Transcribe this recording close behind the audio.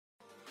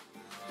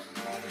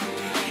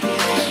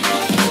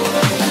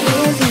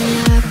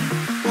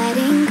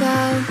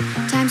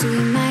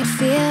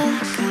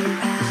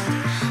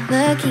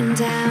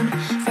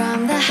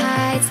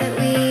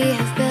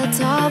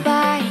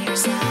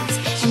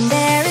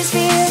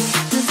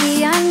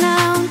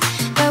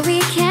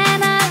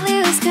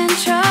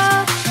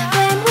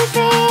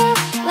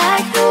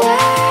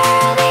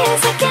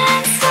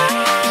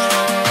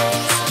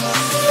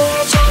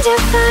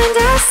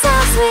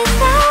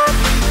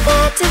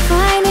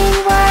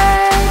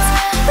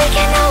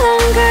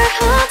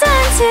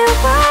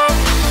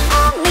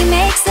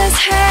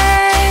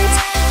hurt.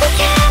 We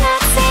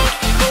cannot sink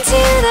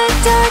into the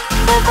dark.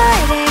 The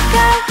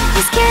vertigo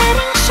is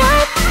getting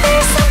sharp.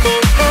 There's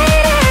something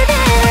greater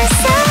than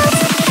ourselves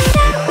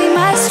that we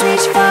must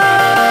reach for.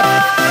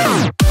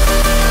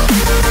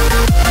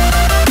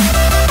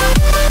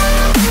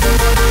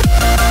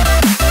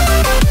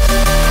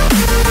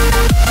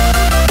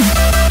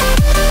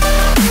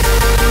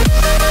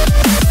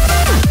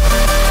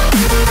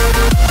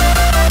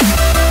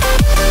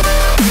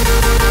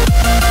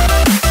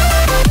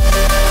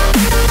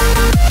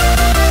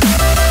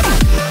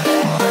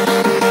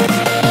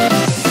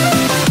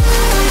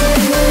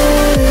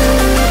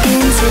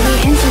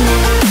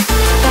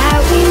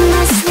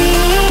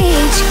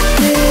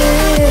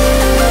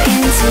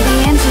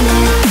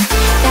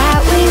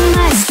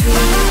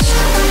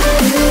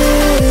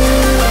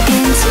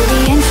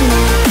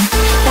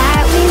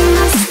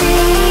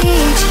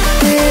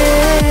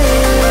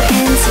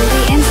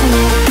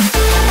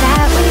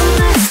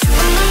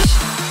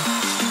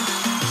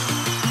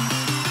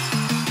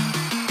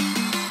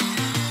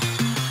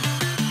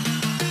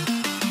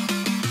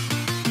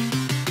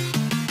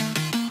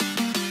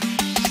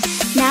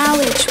 Now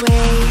which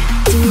way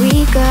do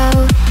we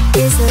go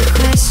is the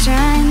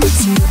question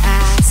to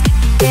ask.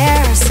 There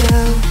are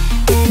so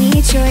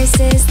many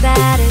choices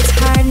that it's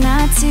hard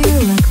not to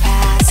look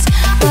past.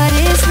 What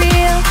is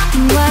real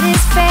and what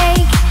is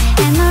fake,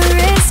 and the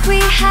risk we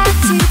have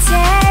to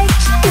take.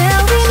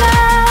 Will we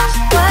know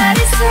what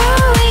is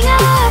throwing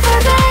off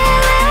our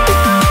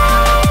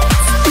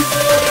balance?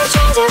 We're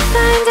trying to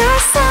find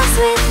ourselves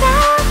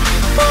without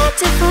the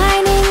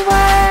defining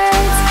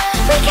words.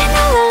 We can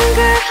no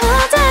longer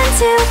hold on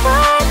to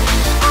what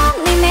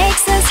only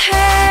makes us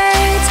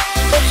hurt.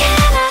 We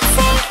cannot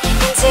sink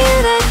into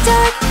the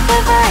dark. The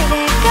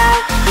vertigo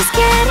is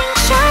getting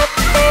sharp.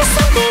 There's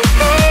something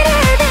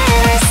greater than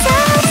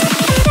ourselves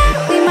that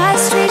we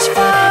must reach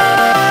for.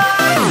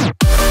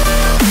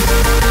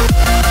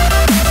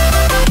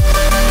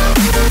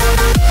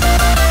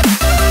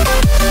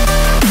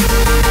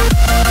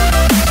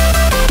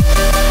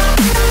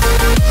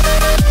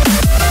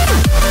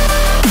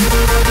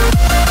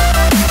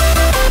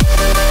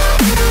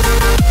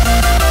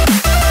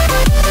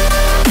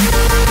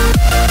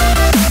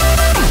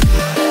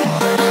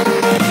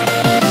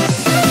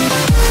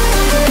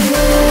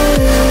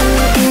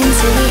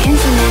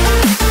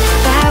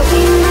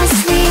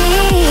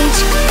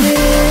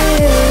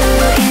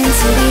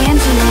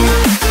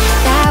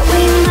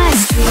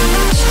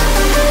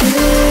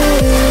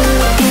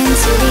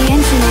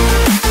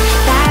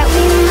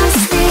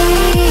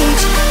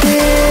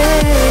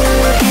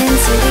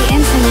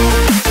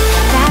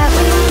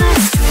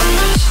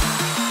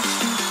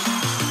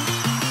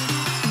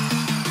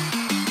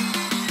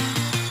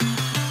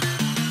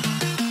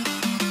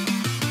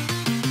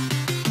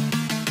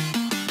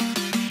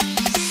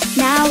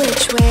 Now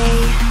which way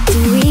do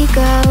we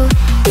go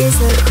is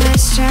the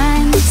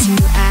question to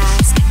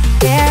ask.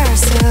 There are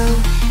so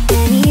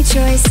many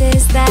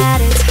choices that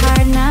it's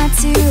hard not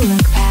to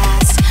look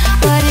past.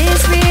 What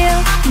is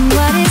real and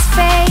what is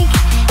fake,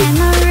 and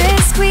the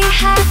risk we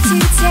have to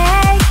take.